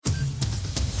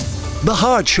The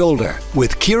Hard Shoulder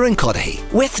with Kieran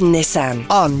Cuddihy with Nissan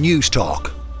on News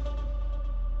Talk.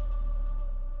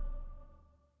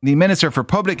 The Minister for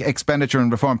Public Expenditure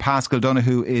and Reform, Paschal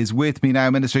Donohoe, is with me now.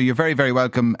 Minister, you're very, very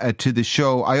welcome to the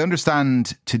show. I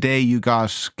understand today you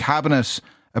got Cabinet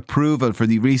approval for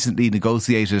the recently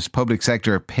negotiated public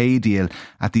sector pay deal.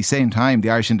 At the same time, the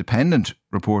Irish Independent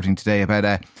reporting today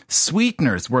about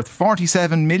sweeteners worth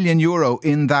 €47 million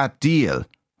in that deal.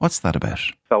 What's that about?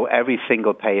 So every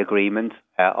single pay agreement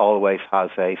always has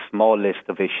a small list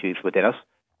of issues within it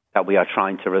that we are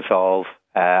trying to resolve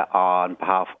on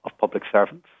behalf of public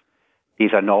servants.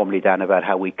 These are normally then about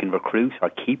how we can recruit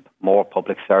or keep more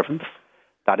public servants.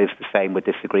 That is the same with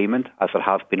this agreement as it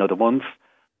has been other ones.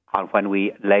 And when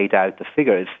we laid out the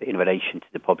figures in relation to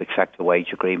the public sector wage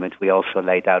agreement, we also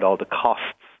laid out all the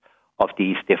costs of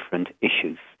these different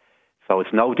issues. So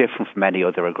it's no different from any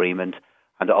other agreement.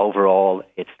 And overall,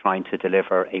 it's trying to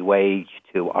deliver a wage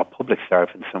to our public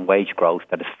servants and wage growth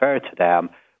that is fair to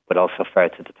them, but also fair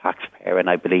to the taxpayer. And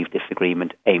I believe this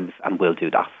agreement aims and will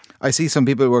do that. I see some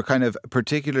people were kind of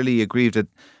particularly aggrieved at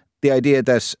the idea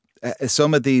that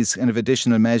some of these kind of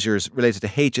additional measures related to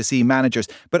HSE managers.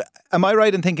 But am I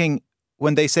right in thinking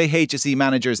when they say HSE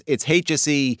managers, it's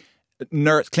HSE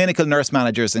clinical nurse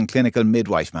managers and clinical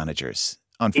midwife managers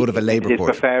on foot of a labour court? It is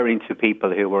referring to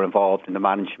people who were involved in the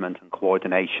management and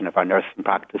coordination of our nursing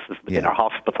practices within our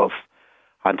hospitals.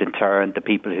 And in turn, the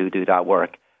people who do that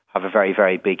work have a very,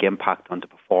 very big impact on the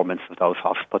performance of those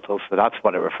hospitals. So that's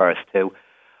what it refers to.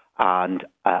 And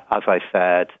as I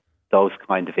said, those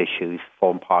kind of issues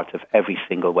form part of every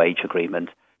single wage agreement.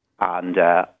 And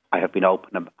I have been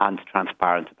open and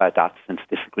transparent about that since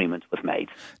this agreement was made.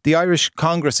 The Irish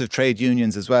Congress of Trade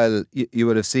Unions as well, you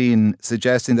would have seen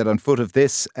suggesting that on foot of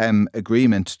this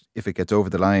agreement, if it gets over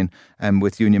the line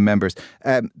with union members,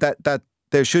 that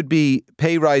there should be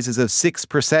pay rises of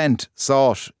 6%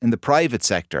 sought in the private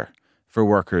sector for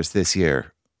workers this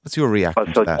year. What's your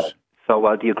reaction to that?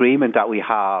 So the agreement that we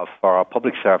have for our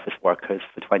public service workers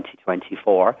for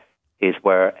 2024 is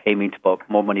we're aiming to put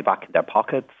more money back in their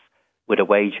pockets with a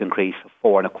wage increase of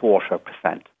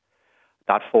 4.25%.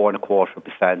 That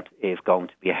 4.25% is going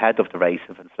to be ahead of the rate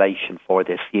of inflation for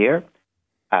this year,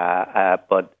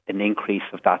 but an increase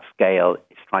of that scale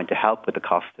is trying to help with the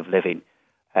cost of living,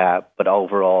 but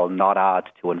overall not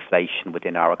add to inflation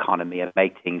within our economy and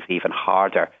make things even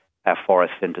harder for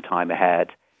us in the time ahead.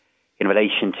 In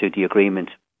relation to the agreement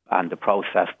and the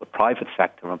process with private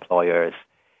sector employers,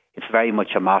 it's very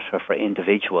much a matter for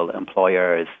individual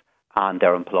employers and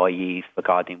their employees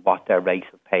regarding what their rate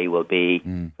of pay will be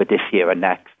for this year and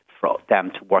next, for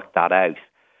them to work that out.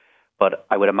 But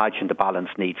I would imagine the balance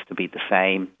needs to be the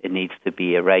same. It needs to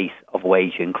be a rate of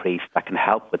wage increase that can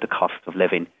help with the cost of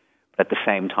living, but at the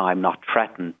same time not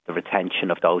threaten the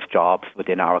retention of those jobs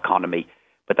within our economy.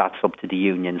 But that's up to the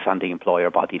unions and the employer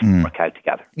bodies to work out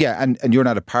together. Yeah, and you're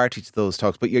not a party to those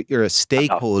talks, but you're a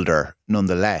stakeholder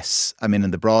nonetheless. I mean,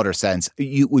 in the broader sense,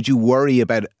 would you worry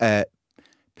about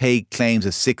pay claims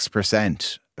of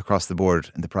 6% across the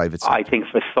board in the private sector? I think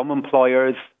for some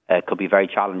employers, it could be very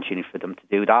challenging for them to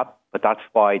do that. But that's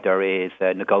why there is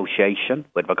a negotiation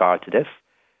with regard to this.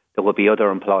 There will be other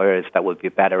employers that will be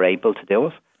better able to do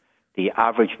it. The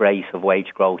average rate of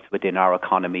wage growth within our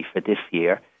economy for this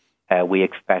year we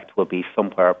expect will be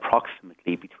somewhere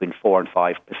approximately between 4 and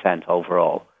 5%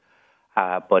 overall.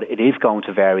 But it is going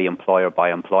to vary employer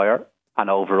by employer. And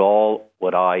overall,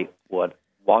 what I would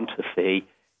want to see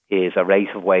is a rate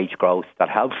of wage growth that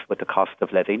helps with the cost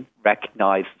of living,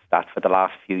 recognises that for the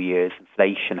last few years,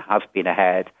 inflation has been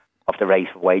ahead of the rate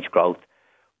of wage growth,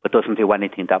 but doesn't do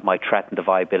anything that might threaten the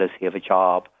viability of a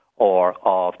job or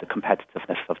of the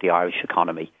competitiveness of the Irish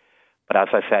economy. But as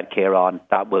I said, Kieran,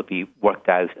 that will be worked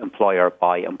out employer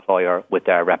by employer with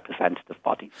their representative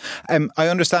bodies. I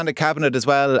understand at Cabinet as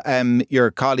well, your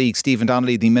colleague Stephen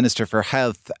Donnelly, the Minister for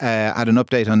Health, had an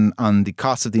update on the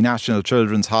cost of the National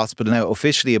Children's Hospital, now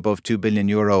officially above €2 billion,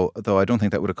 though I don't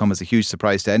think that would have come as a huge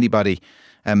surprise to anybody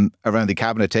around the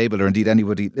Cabinet table or indeed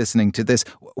anybody listening to this.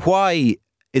 Why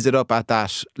is it up at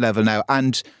that level now?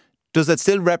 And does it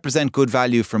still represent good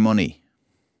value for money?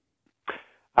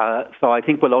 So I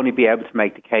think we'll only be able to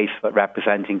make the case for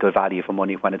representing good value for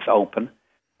money when it's open,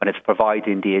 when it's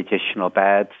providing the additional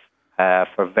beds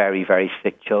for very, very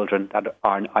sick children that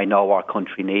I know our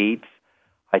country needs.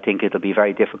 I think it'll be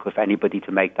very difficult for anybody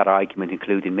to make that argument,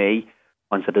 including me,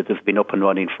 once it has been up and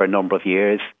running for a number of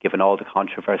years, given all the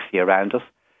controversy around it.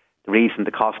 The reason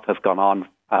the cost has gone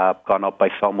up by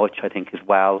so much, I think, is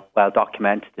well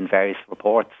documented in various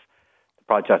reports. The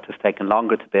project has taken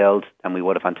longer to build than we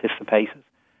would have anticipated.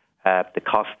 The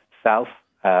cost itself,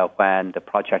 when the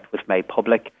project was made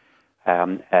public,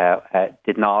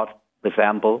 did not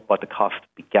resemble what the cost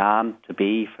began to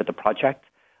be for the project,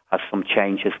 as some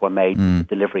changes were made in the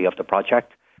delivery of the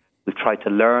project. We've tried to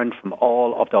learn from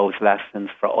all of those lessons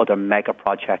for other mega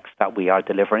projects that we are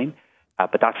delivering,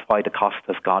 but that's why the cost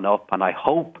has gone up. And I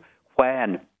hope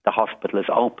when the hospital is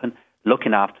open,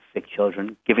 looking after sick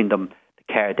children, giving them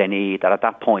the care they need, that at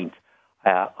that point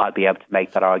I'll be able to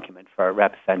make that argument for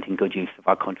representing good use of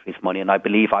our country's money. And I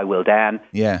believe I will then,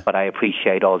 but I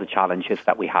appreciate all the challenges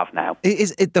that we have now.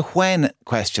 Is it the when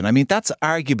question? I mean, that's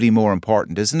arguably more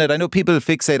important, isn't it? I know people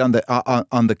fixate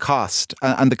on the cost,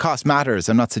 and the cost matters.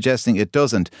 I'm not suggesting it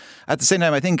doesn't. At the same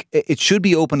time, I think it should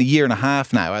be open a year and a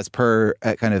half now, as per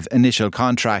kind of initial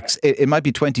contracts. It might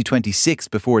be 2026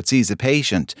 before it sees a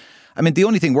patient. I mean, the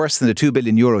only thing worse than a €2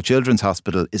 billion children's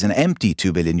hospital is an empty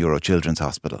 €2 billion children's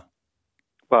hospital.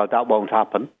 Well, that won't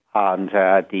happen, and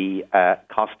the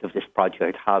cost of this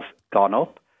project has gone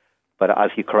up. But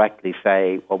as you correctly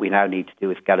say, what we now need to do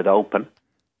is get it open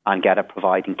and get it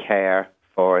providing care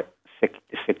for the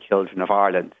sick children of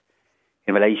Ireland.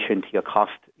 In relation to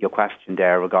your question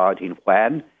there regarding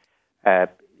when,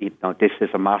 this is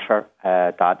a matter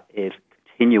that is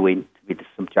continuing to be the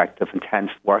subject of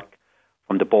intense work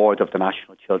from the board of the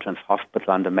National Children's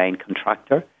Hospital and the main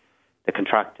contractor. The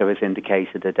contractor has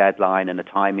indicated a deadline and a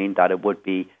timing that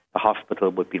the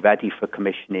hospital would be ready for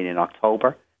commissioning in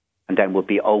October, and then will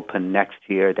be open next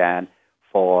year then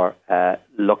for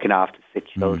looking after sick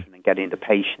children and getting the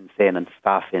patients in and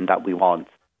staff in that we want.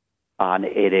 And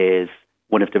it is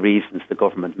one of the reasons the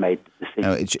government made the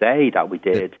decision today that we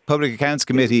did. The Public Accounts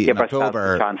Committee in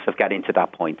October, a chance of getting to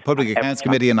that point. Public Accounts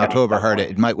Committee in October heard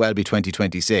it might well be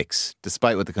 2026,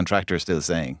 despite what the contractor is still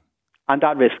saying. And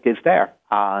that risk is there.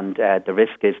 And the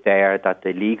risk is there that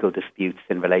the legal disputes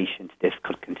in relation to this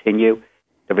could continue.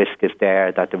 The risk is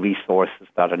there that the resources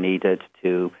that are needed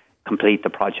to complete the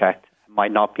project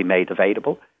might not be made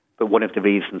available. But one of the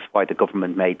reasons why the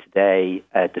government made today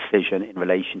a decision in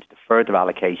relation to the further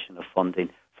allocation of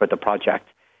funding for the project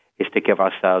is to give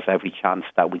ourselves every chance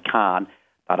that we can,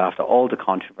 that after all the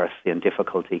controversy and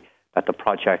difficulty, that the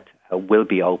project will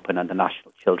be open and the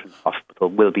National Children's Hospital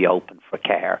will be open for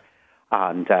care.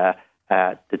 And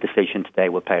the decision today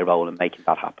will play a role in making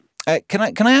that happen.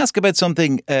 Can I ask about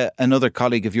something another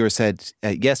colleague of yours said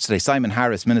yesterday, Simon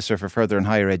Harris, Minister for Further and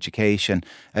Higher Education,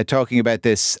 talking about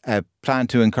this plan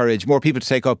to encourage more people to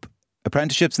take up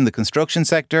apprenticeships in the construction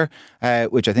sector,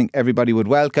 which I think everybody would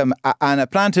welcome, and a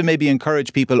plan to maybe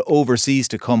encourage people overseas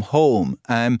to come home.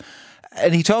 And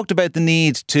he talked about the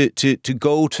need to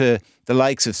go to the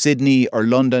likes of Sydney or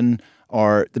London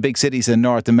or the big cities in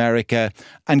North America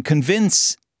and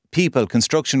convince people,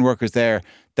 construction workers there,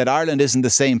 that Ireland isn't the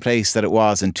same place that it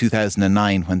was in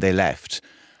 2009 when they left.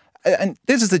 And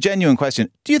this is a genuine question.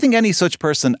 Do you think any such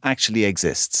person actually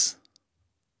exists?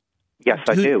 Yes,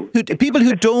 I do. People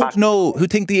who don't know, who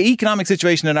think the economic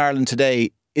situation in Ireland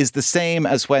today is the same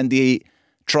as when the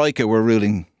Troika were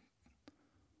ruling.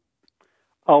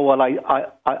 Oh, well,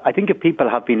 I think if people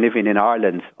have been living in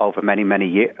Ireland over many, many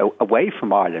years, away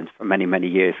from Ireland for many, many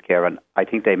years, Kieran, I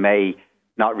think they may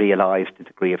not realise the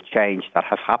degree of change that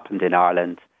has happened in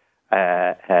Ireland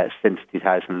since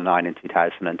 2009 and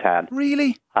 2010.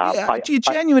 Really? Do you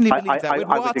genuinely believe that? With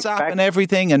WhatsApp and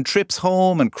everything, and trips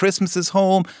home and Christmases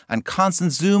home and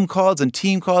constant Zoom calls and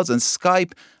team calls and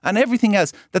Skype and everything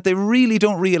else, that they really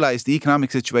don't realise the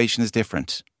economic situation is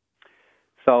different?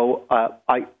 So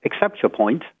I accept your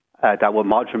point that with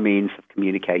modern means of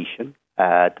communication,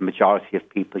 the majority of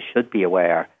people should be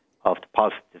aware of the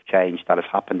positive change that has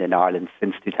happened in Ireland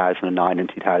since 2009 and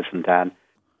 2010.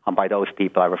 And by those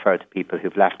people, I refer to people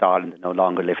who've left Ireland and no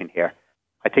longer living here.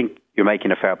 I think you're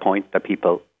making a fair point that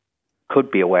people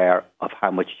could be aware of how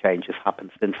much change has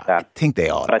happened since then. I think they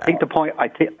are. But I think the point. I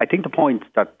think the point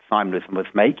that Simon was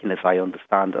making, as I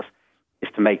understand it,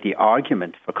 is to make the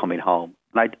argument for coming home.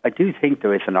 And I do think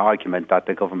there is an argument that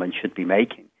the government should be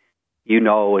making. You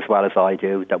know as well as I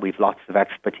do that we've lots of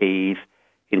expertise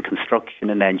in construction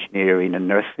and engineering and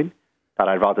nursing that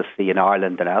I'd rather see in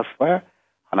Ireland than elsewhere.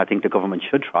 And I think the government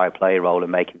should try to play a role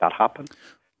in making that happen.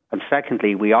 And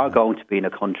secondly, we are going to be in a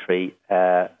country,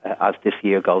 as this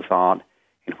year goes on,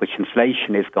 in which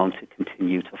inflation is going to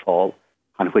continue to fall,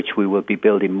 and which we will be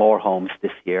building more homes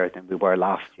this year than we were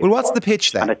last year. Well, what's the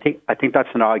pitch then? And I think that's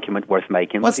an argument worth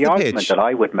making. What's the argument pitch? That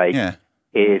I would make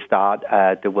is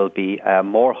that there will be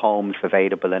more homes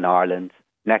available in Ireland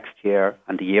next year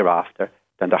and the year after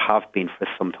than there have been for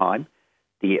some time.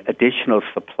 The additional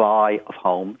supply of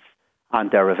homes and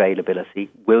their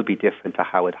availability will be different to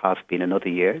how it has been in other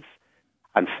years.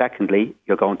 And secondly,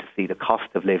 you're going to see the cost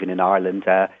of living in Ireland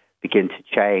begin to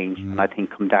change and I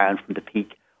think come down from the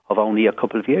peak of only a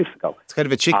couple of years ago. It's kind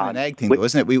of a chicken and egg thing, though,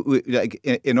 isn't it? We like,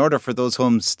 in order for those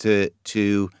homes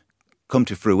to come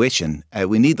to fruition,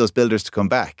 we need those builders to come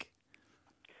back.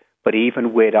 But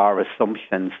even with our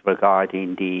assumptions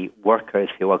regarding the workers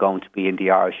who are going to be in the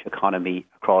Irish economy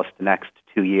across the next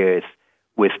 2 years,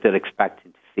 we're still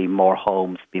expecting to see more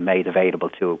homes be made available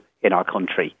in our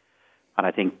country. And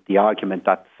I think the argument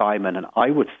that Simon and I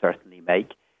would certainly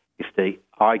make is the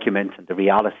argument and the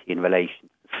reality in relation to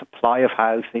the supply of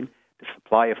housing, the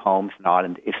supply of homes in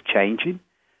Ireland is changing,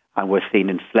 and we're seeing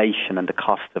inflation and the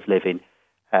cost of living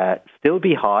still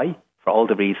be high for all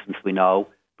the reasons we know,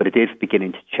 but it is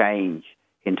beginning to change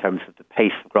in terms of the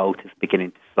pace of growth is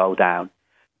beginning to slow down.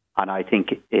 And I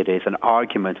think it is an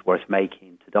argument worth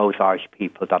making to those Irish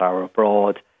people that are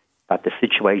abroad that the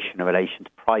situation in relation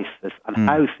to prices and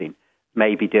housing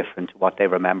may be different to what they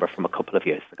remember from a couple of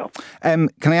years ago. Can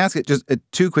I ask you just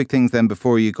two quick things then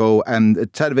before you go? The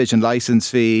television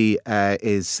licence fee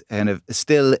is kind of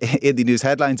still in the news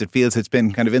headlines. It feels it's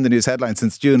been kind of in the news headlines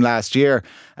since June last year,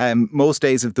 most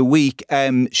days of the week.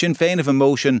 Sinn Féin have a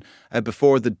motion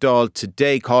before the Dáil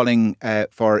today calling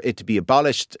for it to be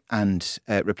abolished and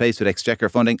replaced with exchequer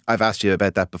funding. I've asked you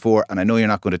about that before, and I know you're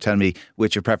not going to tell me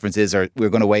which your preference is, or we're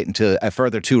going to wait until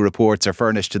further two reports are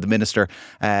furnished to the Minister,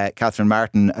 Catherine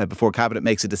Martin, before Cabinet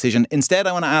makes a decision. Instead,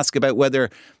 I want to ask about whether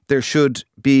there should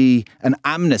be an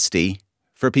amnesty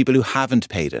for people who haven't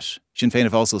paid it. Sinn Féin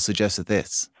have also suggested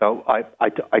this. So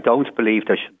I don't believe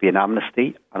there should be an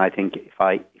amnesty, and I think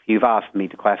if you've asked me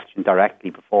the question directly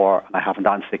before and I haven't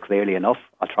answered clearly enough,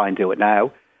 I'll try and do it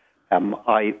now.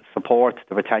 I support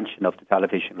the retention of the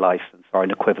television licence or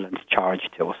an equivalent charge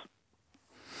to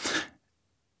it.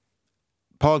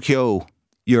 Paul Keogh,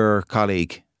 your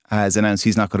colleague, has announced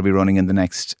he's not going to be running in the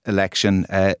next election.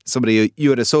 Somebody you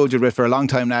had a soldier with for a long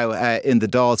time now in the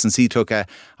Dáil, since he took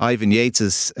Ivan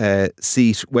Yates's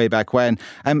seat way back when.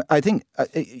 I think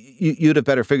you'd have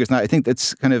better figures now. I think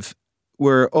that's kind of,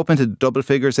 we're up into double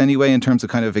figures anyway in terms of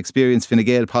kind of experience. Fine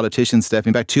Gael politicians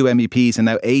stepping back, 2 MEPs and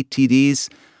now 8 TDs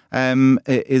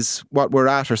is what we're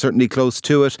at, or certainly close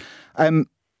to it.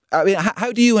 I mean,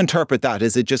 how do you interpret that?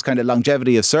 Is it just kind of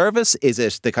longevity of service? Is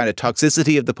it the kind of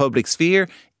toxicity of the public sphere?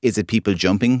 Is it people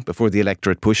jumping before the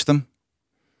electorate push them?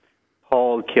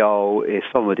 Paul Keogh is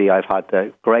somebody I've had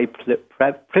the great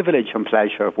privilege and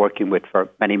pleasure of working with for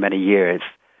many, many years.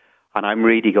 And I'm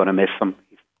really going to miss him.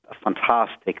 He's a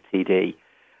fantastic TD.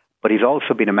 But he's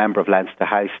also been a member of Leinster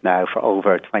House now for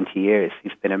over 20 years.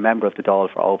 He's been a member of the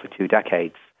Dáil for over 2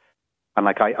 decades. And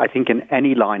I think in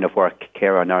any line of work,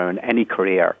 Kieran, or in any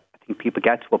career, I think people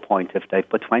get to a point, if they've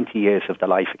put 20 years of their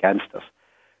life against it,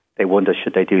 they wonder,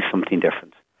 should they do something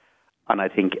different? And I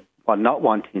think, while not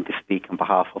wanting to speak on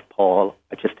behalf of Paul,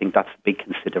 I just think that's a big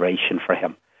consideration for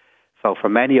him. So for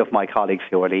many of my colleagues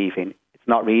who are leaving, it's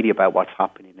not really about what's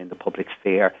happening in the public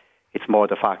sphere. It's more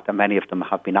the fact that many of them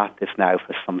have been at this now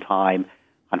for some time,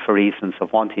 and for reasons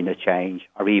of wanting a change,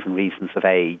 or even reasons of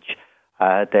age,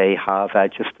 they have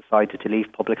just decided to leave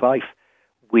public life.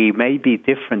 We may be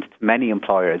different to many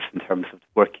employers in terms of the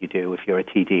work you do if you're a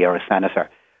TD or a senator,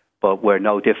 but we're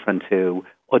no different to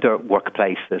other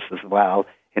workplaces as well,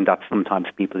 in that sometimes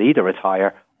people either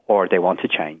retire or they want to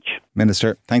change.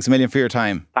 Minister, thanks a million for your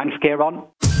time. Thanks, Kieran.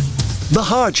 The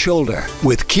Hard Shoulder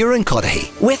with Kieran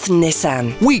Cuddihy. With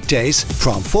Nissan. Weekdays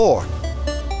from 4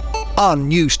 on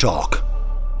News Talk.